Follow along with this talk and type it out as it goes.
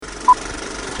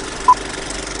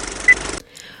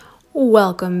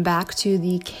Welcome back to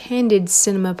the Candid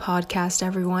Cinema Podcast,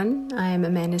 everyone. I am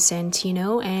Amanda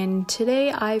Santino, and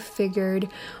today I figured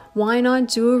why not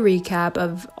do a recap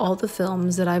of all the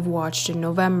films that I've watched in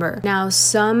November. Now,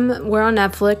 some were on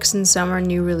Netflix and some are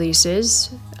new releases.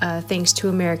 Thanks to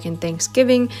American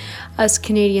Thanksgiving, us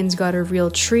Canadians got a real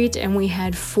treat, and we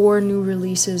had 4 new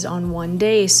releases on one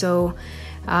day, so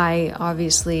I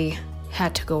obviously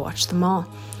had to go watch them all.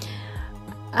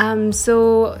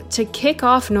 So to kick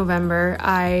off November,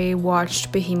 I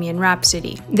watched Bohemian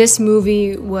Rhapsody. This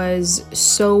movie was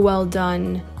so well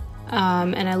done,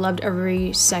 and I loved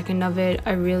every second of it.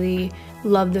 I really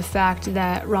loved the fact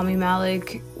that Rami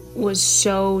Malek was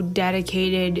so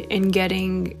dedicated in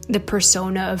getting the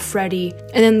persona of Freddie.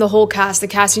 And then the whole cast, the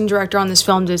casting director on this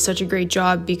film did such a great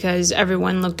job because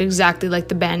everyone looked exactly like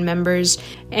the band members.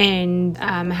 And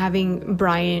having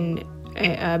Brian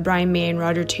May and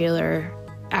Roger Taylor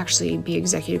actually be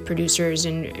executive producers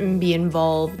and be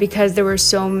involved, because there were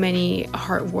so many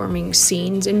heartwarming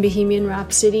scenes in Bohemian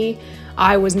Rhapsody.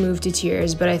 I was moved to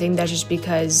tears, but I think that's just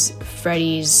because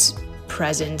Freddie's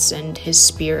presence and his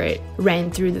spirit ran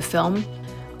through the film.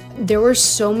 There were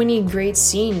so many great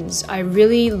scenes. I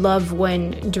really love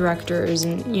when directors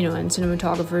and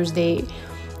cinematographers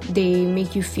they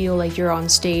make you feel like you're on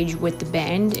stage with the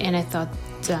band, and I thought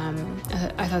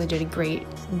they did a great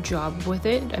job with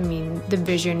it. I mean, the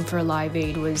vision for Live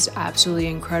Aid was absolutely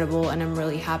incredible, and I'm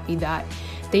really happy that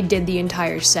they did the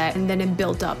entire set, and then it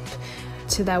built up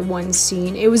to that one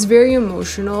scene. It was very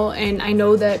emotional, and I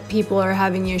know that people are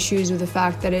having issues with the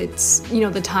fact that it's,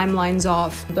 the timeline's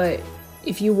off, but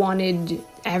if you wanted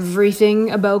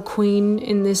everything about Queen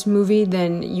in this movie,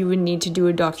 then you would need to do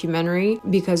a documentary,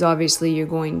 because obviously you're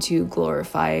going to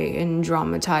glorify and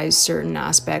dramatize certain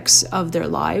aspects of their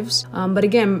lives. But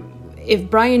again,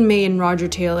 if Brian May and Roger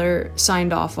Taylor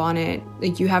signed off on it,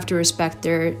 you have to respect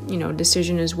their,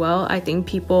 decision as well. I think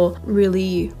people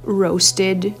really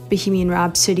roasted Bohemian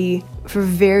Rhapsody for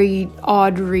very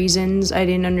odd reasons. I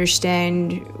didn't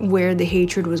understand where the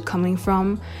hatred was coming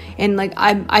from. And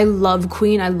I love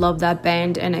Queen, I love that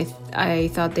band, and I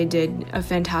thought they did a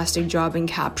fantastic job in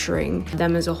capturing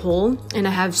them as a whole. And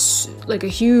I have a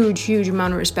huge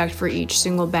amount of respect for each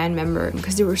single band member,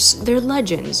 because they're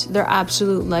legends. They're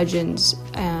absolute legends.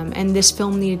 And this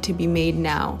film needed to be made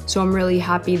now. So I'm really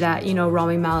happy that,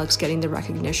 Rami Malek's getting the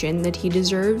recognition that he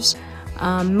deserves.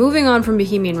 Moving on from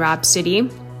Bohemian Rhapsody,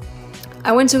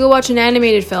 I went to go watch an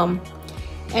animated film,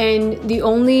 and the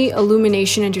only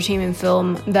Illumination Entertainment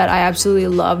film that I absolutely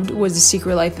loved was The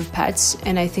Secret Life of Pets,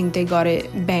 and I think they got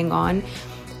it bang on.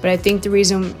 But I think the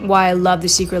reason why I love The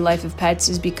Secret Life of Pets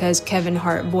is because Kevin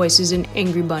Hart voices an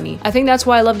angry bunny. I think that's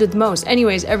why I loved it the most.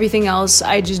 Anyways, everything else,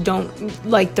 I just don't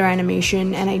like their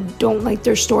animation, and I don't like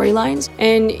their storylines.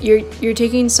 And you're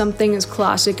taking something as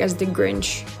classic as The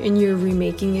Grinch and you're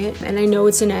remaking it. And I know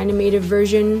it's an animated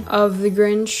version of The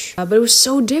Grinch, but it was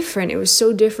so different. It was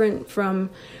so different from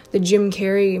the Jim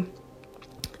Carrey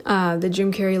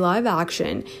live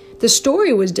action. The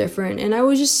story was different, and I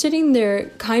was just sitting there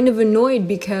kind of annoyed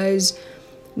because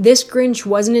this Grinch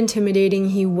wasn't intimidating.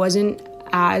 He wasn't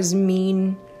as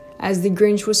mean as the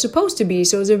Grinch was supposed to be.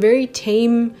 So it was a very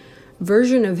tame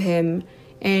version of him,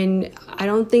 and I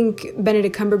don't think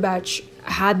Benedict Cumberbatch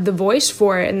had the voice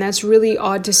for it, and that's really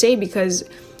odd to say because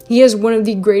he has one of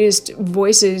the greatest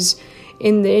voices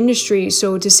in the industry.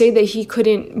 So to say that he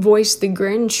couldn't voice the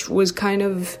Grinch was kind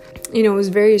of, it was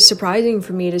very surprising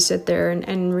for me to sit there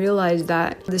and realize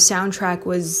that the soundtrack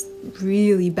was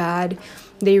really bad.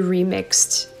 They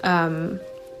remixed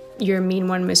You're a Mean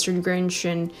One, Mr. Grinch,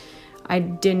 and I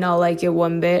did not like it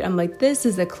one bit. I'm like, this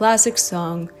is a classic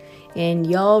song, and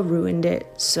y'all ruined it,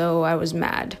 so I was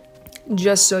mad.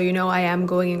 Just so you know, I am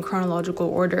going in chronological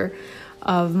order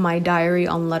of my diary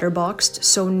on Letterboxd.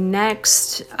 So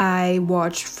next, I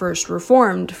watched First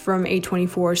Reformed from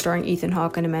A24, starring Ethan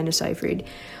Hawke and Amanda Seyfried.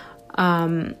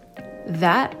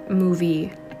 That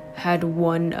movie had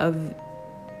one of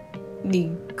the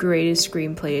greatest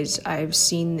screenplays I've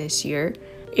seen this year.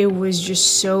 It was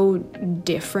just so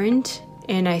different,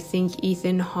 and I think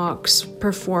Ethan Hawke's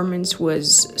performance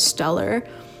was stellar.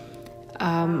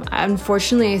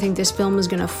 Unfortunately, I think this film is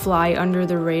gonna fly under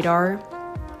the radar,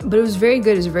 but it was very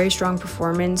good. It was a very strong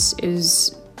performance.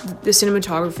 The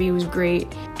cinematography was great,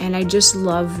 and I just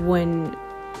love when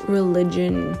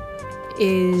religion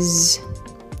is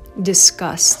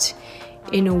discussed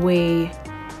in a way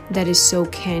that is so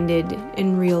candid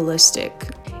and realistic,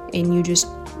 and you just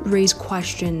raise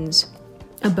questions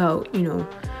about,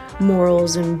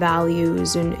 morals and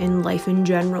values and life in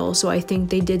general. So I think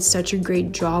they did such a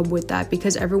great job with that,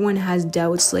 because everyone has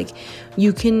doubts.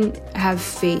 You can have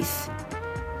faith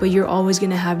but you're always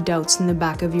going to have doubts in the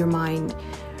back of your mind,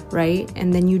 right?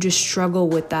 And then you just struggle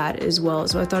with that as well.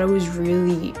 So I thought it was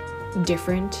really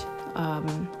different.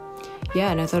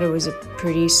 And I thought it was a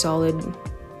pretty solid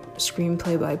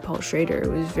screenplay by Paul Schrader. It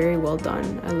was very well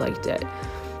done. I liked it.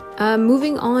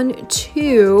 Moving on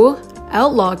to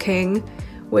Outlaw King,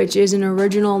 which is an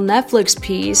original Netflix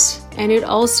piece, and it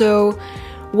also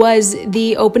was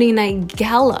the opening night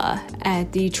gala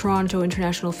at the Toronto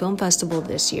International Film Festival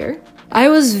this year. I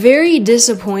was very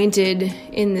disappointed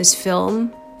in this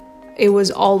film. It was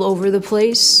all over the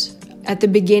place. At the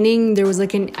beginning, there was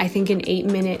like an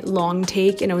 8-minute long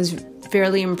take, and I was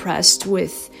fairly impressed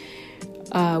with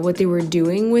what they were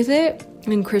doing with it. I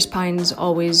mean, Chris Pine's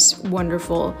always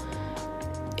wonderful.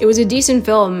 It was a decent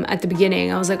film at the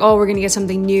beginning. I was like, oh, we're gonna get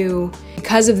something new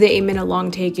because of the 8-minute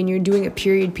long take, and you're doing a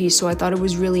period piece, so I thought it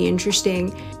was really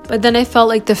interesting. But then I felt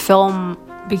like the film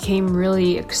became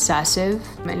really excessive,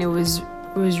 and it was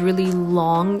really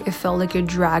long. It felt like it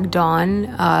dragged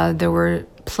on. There were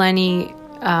plenty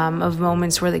of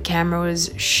moments where the camera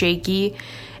was shaky,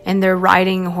 and they're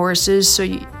riding horses, so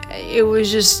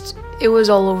it was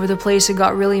all over the place. It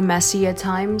got really messy at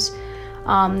times.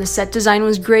 The set design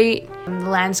was great. The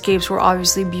landscapes were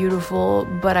obviously beautiful,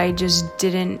 but I just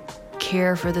didn't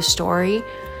care for the story.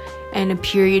 And a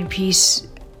period piece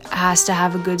has to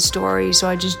have a good story, so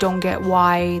I just don't get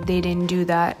why they didn't do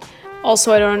that.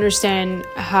 Also, I don't understand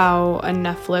how a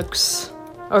Netflix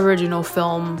original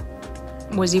film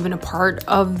was even a part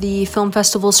of the film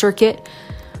festival circuit.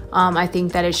 I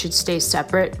think that it should stay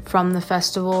separate from the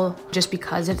festival just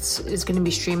because it's going to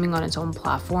be streaming on its own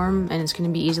platform and it's going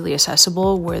to be easily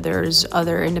accessible, where there's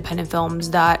other independent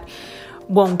films that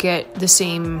won't get the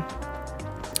same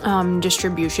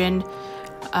distribution.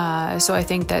 So I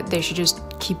think that they should just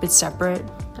keep it separate.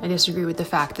 I disagree with the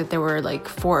fact that there were like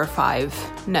 4 or 5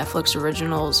 Netflix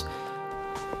originals.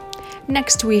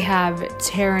 Next, we have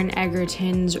Taron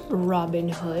Egerton's Robin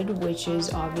Hood, which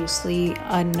is obviously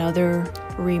another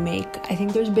remake. I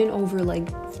think there's been over like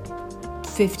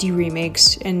 50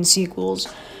 remakes and sequels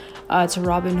to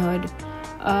Robin Hood.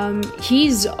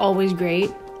 He's always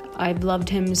great. I've loved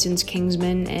him since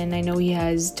Kingsman, and I know he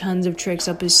has tons of tricks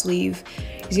up his sleeve.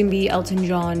 He's going to be Elton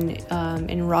John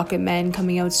in Rocket Man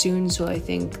coming out soon, so I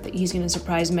think that he's going to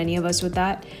surprise many of us with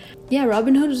that. Yeah,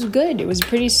 Robin Hood was good. It was a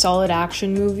pretty solid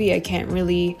action movie. I can't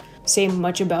really say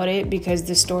much about it because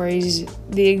the story's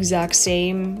the exact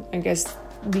same. I guess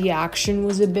the action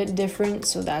was a bit different,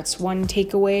 so that's one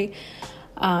takeaway.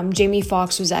 Jamie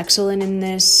Foxx was excellent in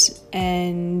this,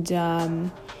 and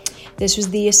this was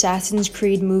the Assassin's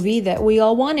Creed movie that we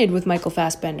all wanted with Michael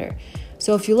Fassbender.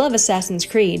 So if you love Assassin's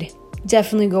Creed,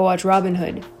 definitely go watch Robin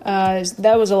Hood.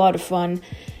 That was a lot of fun.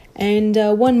 And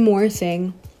one more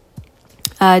thing.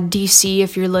 DC,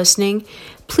 if you're listening,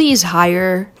 please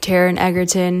hire Taron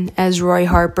Egerton as Roy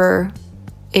Harper,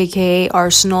 aka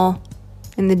Arsenal,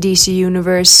 in the DC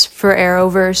universe for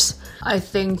Arrowverse. I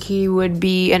think he would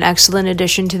be an excellent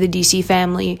addition to the DC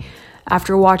family.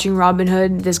 After watching Robin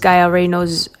Hood, this guy already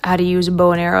knows how to use a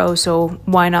bow and arrow, so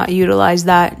why not utilize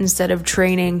that instead of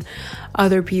training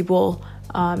other people?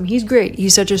 He's great.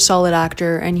 He's such a solid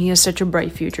actor, and he has such a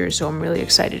bright future, so I'm really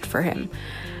excited for him.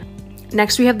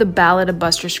 Next, we have The Ballad of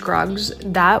Buster Scruggs.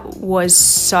 That was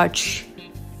such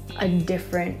a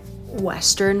different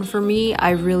Western for me. I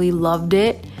really loved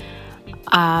it.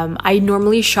 I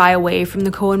normally shy away from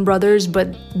the Coen brothers,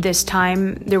 but this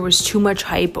time there was too much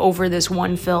hype over this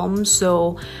one film,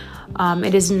 so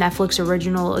it is a Netflix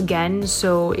original again,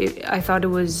 so I thought it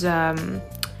was,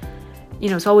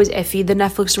 it's always iffy, the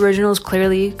Netflix originals,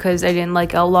 clearly, because I didn't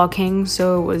like Outlaw King,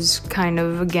 so it was kind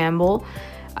of a gamble.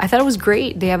 I thought it was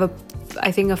great. They have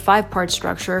I think a 5-part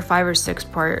structure, 5 or 6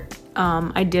 part.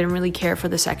 I didn't really care for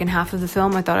the second half of the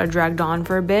film. I thought it dragged on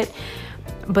for a bit,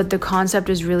 but the concept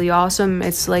is really awesome.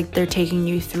 It's like they're taking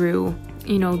you through,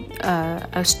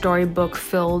 a storybook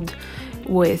filled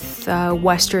with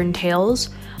Western tales.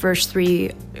 First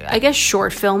 3, I guess,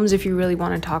 short films, if you really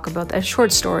want to talk about that,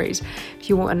 short stories, if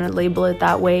you want to label it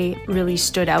that way, really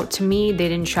stood out to me. They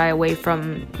didn't shy away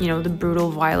from, the brutal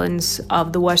violence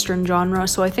of the Western genre,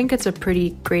 so I think it's a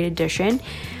pretty great addition.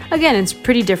 Again, it's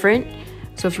pretty different,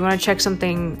 so if you want to check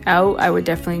something out, I would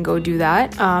definitely go do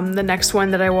that. The next one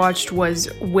that I watched was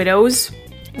Widows,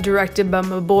 directed by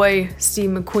my boy Steve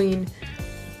McQueen,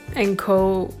 and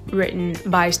co-written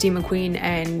by Steve McQueen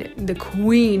and the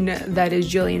queen that is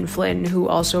Gillian Flynn, who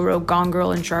also wrote Gone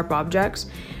Girl and Sharp Objects.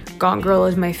 Gone Girl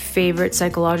is my favorite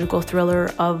psychological thriller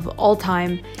of all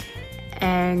time,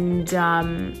 and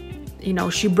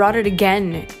she brought it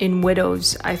again in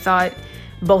Widows. I thought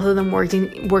both of them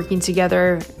working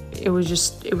together, it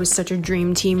was such a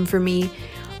dream team for me.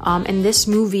 And this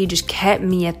movie just kept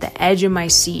me at the edge of my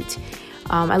seat.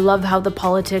 I love how the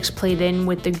politics played in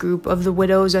with the group of the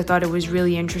widows. I thought it was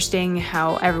really interesting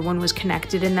how everyone was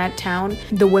connected in that town.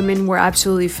 The women were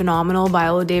absolutely phenomenal.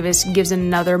 Viola Davis gives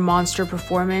another monster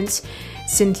performance.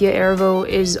 Cynthia Erivo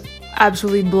is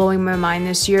absolutely blowing my mind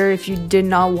this year. If you did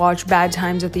not watch Bad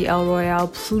Times at the El Royale,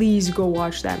 please go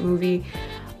watch that movie.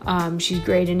 She's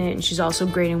great in it, and she's also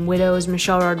great in Widows.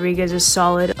 Michelle Rodriguez is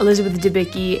solid. Elizabeth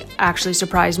Debicki actually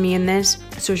surprised me in this,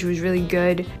 so she was really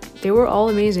good. They were all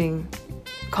amazing.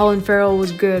 Colin Farrell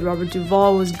was good. Robert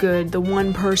Duvall was good. The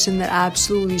one person that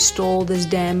absolutely stole this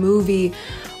damn movie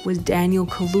was Daniel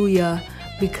Kaluuya,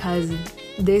 because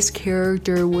this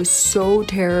character was so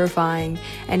terrifying,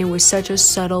 and it was such a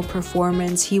subtle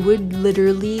performance. He would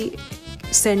literally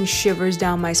send shivers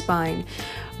down my spine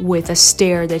with a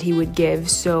stare that he would give.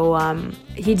 So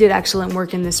he did excellent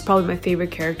work in this. Probably my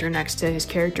favorite character next to his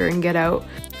character in Get Out.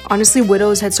 Honestly,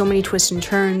 Widows had so many twists and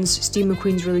turns. Steve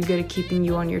McQueen's really good at keeping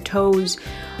you on your toes.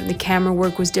 The camera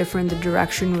work was different. The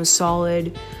direction was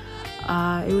solid.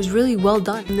 It was really well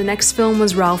done. The next film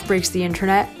was Ralph Breaks the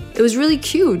Internet. It was really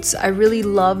cute. I really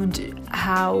loved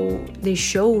how they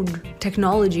showed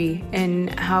technology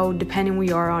and how dependent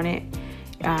we are on it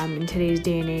in today's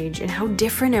day and age, and how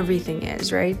different everything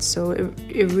is, right? So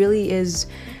it really is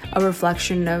a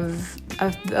reflection of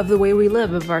the way we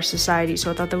live, of our society. So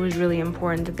I thought that was really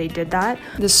important that they did that.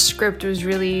 The script was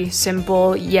really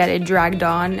simple, yet it dragged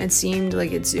on. It seemed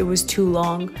like it was too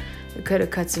long. It could have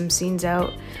cut some scenes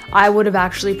out. I would have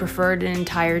actually preferred an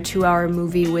entire 2-hour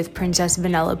movie with Princess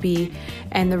Vanellope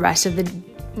and the rest of the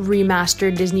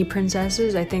remastered Disney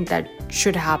princesses. I think that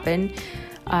should happen,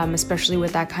 especially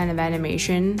with that kind of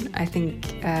animation. I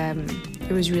think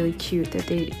it was really cute that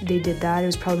they did that. It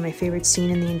was probably my favorite scene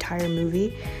in the entire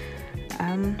movie.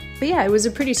 But yeah, it was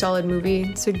a pretty solid movie.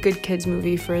 It's a good kids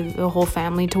movie for the whole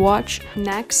family to watch.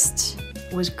 Next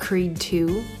was Creed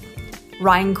 2.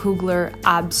 Ryan Coogler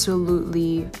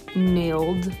absolutely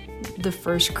nailed the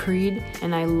first Creed,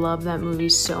 and I love that movie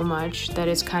so much that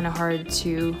it's kind of hard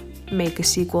to make a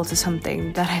sequel to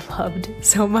something that I loved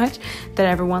so much, that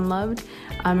everyone loved.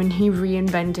 And he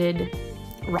reinvented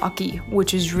Rocky,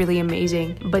 which is really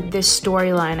amazing. But this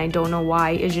storyline, I don't know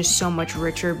why, is just so much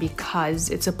richer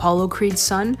because it's Apollo Creed's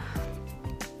son,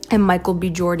 and Michael B.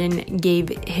 Jordan gave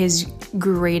his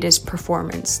greatest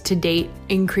performance to date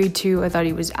in Creed 2. I thought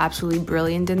he was absolutely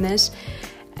brilliant in this.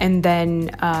 And then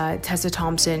Tessa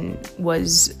Thompson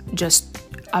was just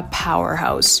a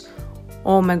powerhouse.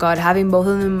 Oh my god, having both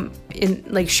of them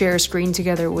share a screen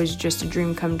together was just a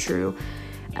dream come true.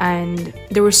 And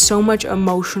there was so much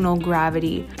emotional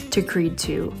gravity to Creed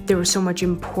 2. There was so much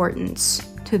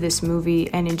importance to this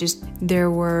movie, and there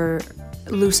were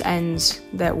loose ends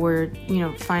that were,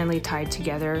 finally tied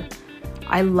together.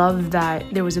 I love that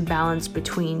there was a balance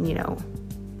between, the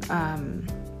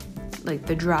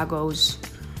Dragos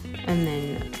and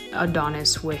then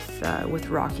Adonis with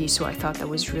Rocky. So I thought that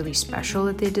was really special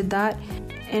that they did that.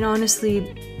 And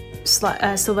honestly,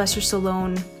 Sylvester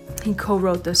Stallone, he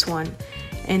co-wrote this one,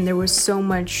 and there was so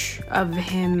much of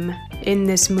him in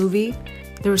this movie.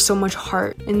 There was so much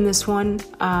heart in this one,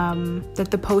 that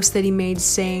the post that he made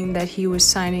saying that he was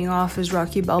signing off as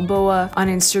Rocky Balboa on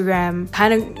Instagram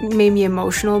kind of made me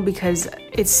emotional, because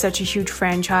it's such a huge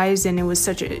franchise, and it was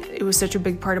such a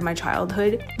big part of my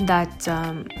childhood that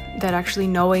actually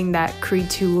knowing that Creed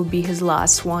 2 will be his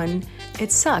last one,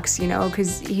 it sucks,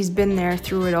 because he's been there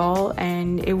through it all,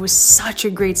 and it was such a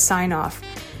great sign-off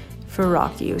for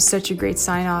Rocky. It was such a great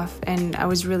sign-off, and I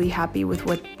was really happy with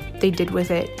what they did with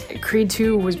it. Creed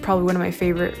 2 was probably one of my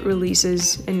favorite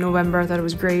releases in November. I thought it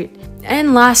was great.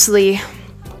 And lastly,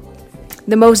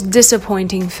 the most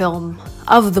disappointing film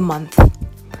of the month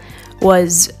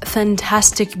was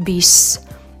Fantastic Beasts: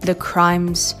 The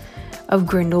Crimes of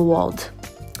Grindelwald.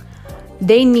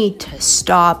 They need to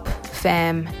stop,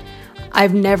 fam.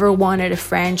 I've never wanted a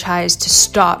franchise to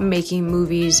stop making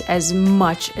movies as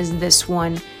much as this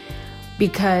one,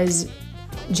 because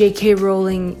J.K.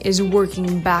 Rowling is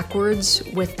working backwards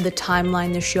with the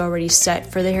timeline that she already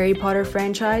set for the Harry Potter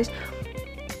franchise,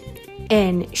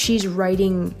 and she's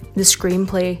writing the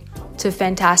screenplay to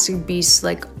Fantastic Beasts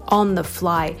on the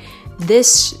fly.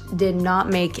 This did not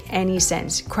make any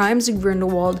sense. Crimes of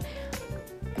Grindelwald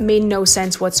made no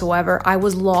sense whatsoever. I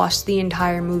was lost the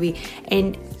entire movie,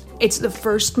 and it's the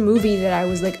first movie that I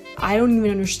was like, I don't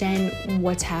even understand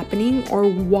what's happening or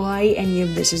why any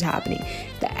of this is happening.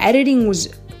 The editing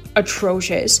was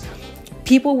atrocious.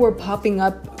 People were popping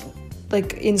up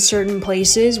in certain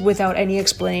places without any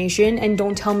explanation, and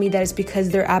don't tell me that it's because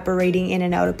they're apparating in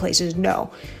and out of places.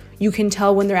 No, you can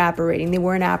tell when they're apparating. They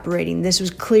weren't apparating. This was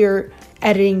clear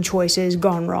editing choices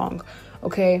gone wrong,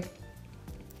 okay?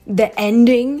 The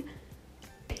ending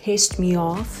pissed me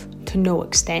off to no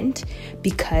extent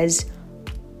because,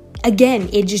 again,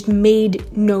 it just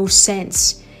made no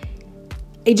sense.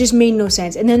 It just made no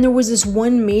sense. And then there was this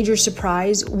one major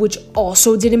surprise, which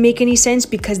also didn't make any sense,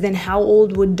 because then how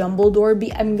old would Dumbledore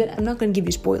be? I'm not going to give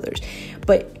you spoilers,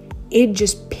 but it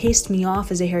just pissed me off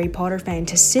as a Harry Potter fan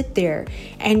to sit there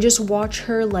and just watch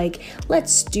her like,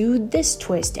 let's do this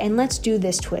twist and let's do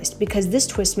this twist because this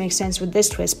twist makes sense with this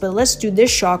twist, but let's do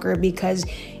this shocker because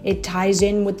it ties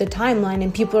in with the timeline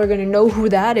and people are going to know who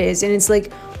that is. And it's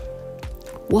like,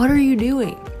 what are you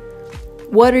doing?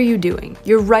 What are you doing?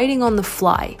 You're writing on the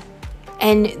fly,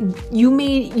 and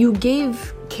you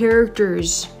gave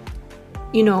characters,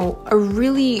 a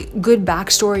really good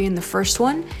backstory in the first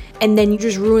one, and then you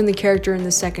just ruined the character in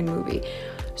the second movie.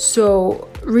 So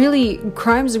really,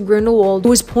 Crimes of Grindelwald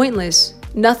was pointless.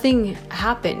 Nothing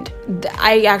happened.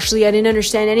 I didn't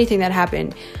understand anything that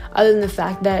happened other than the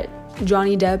fact that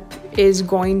Johnny Depp is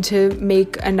going to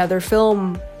make another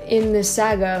film in this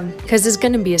saga, because it's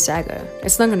gonna be a saga.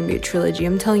 It's not gonna be a trilogy.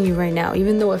 I'm telling you right now,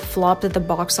 even though it flopped at the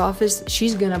box office,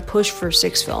 she's gonna push for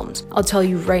 6 films. I'll tell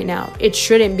you right now. It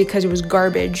shouldn't, because it was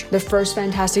garbage. The first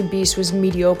Fantastic Beasts was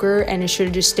mediocre, and it should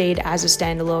have just stayed as a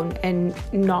standalone and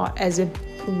not as a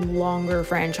longer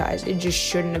franchise. It just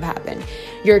shouldn't have happened.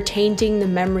 You're tainting the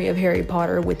memory of Harry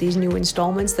Potter with these new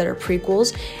installments that are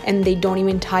prequels, and they don't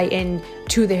even tie in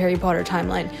to the Harry Potter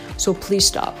timeline. So please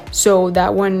stop. So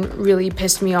that one really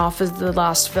pissed me off as the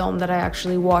last film that I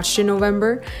actually watched in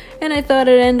November, and I thought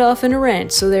it'd end off in a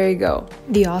rant, so there you go.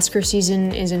 The Oscar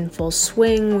season is in full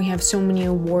swing. We have so many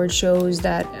award shows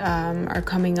that are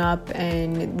coming up,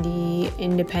 and the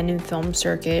independent film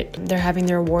circuit, they're having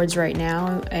their awards right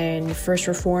now, and First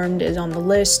Reformed is on the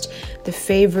list. The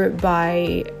Favorite,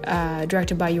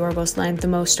 directed by Yorgos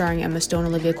Lanthimos, starring Emma Stone,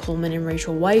 Olivia Colman, and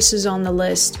Rachel Weisz, is on the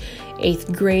list.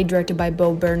 Eighth Grade, directed by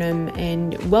Bo Burnham,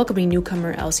 and welcoming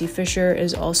newcomer Elsie Fisher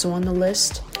is also on the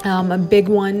list. A big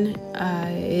one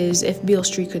is If Beale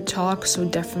Street Could Talk, so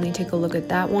definitely take a look at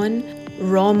that one.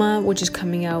 Roma, which is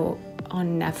coming out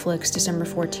on Netflix December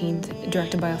 14th,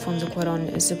 directed by Alfonso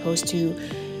Cuarón, is supposed to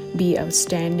be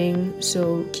outstanding,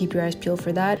 so keep your eyes peeled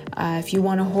for that. If you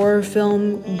want a horror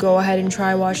film, go ahead and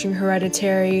try watching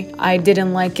Hereditary. I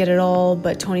didn't like it at all,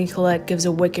 but Toni Collette gives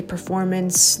a wicked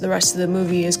performance. The rest of the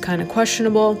movie is kind of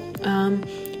questionable.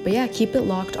 But yeah, keep it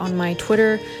locked on my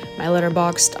Twitter, my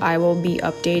Letterboxd. I will be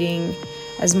updating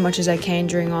as much as I can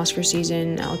during Oscar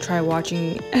season. I'll try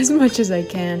watching as much as I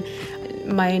can.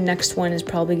 My next one is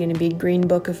probably going to be Green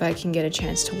Book if I can get a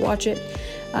chance to watch it.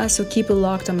 So keep it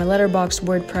locked on my Letterboxd,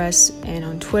 WordPress, and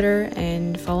on Twitter,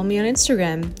 and follow me on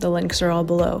Instagram. The links are all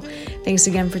below. Thanks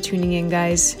again for tuning in,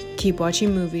 guys. Keep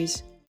watching movies.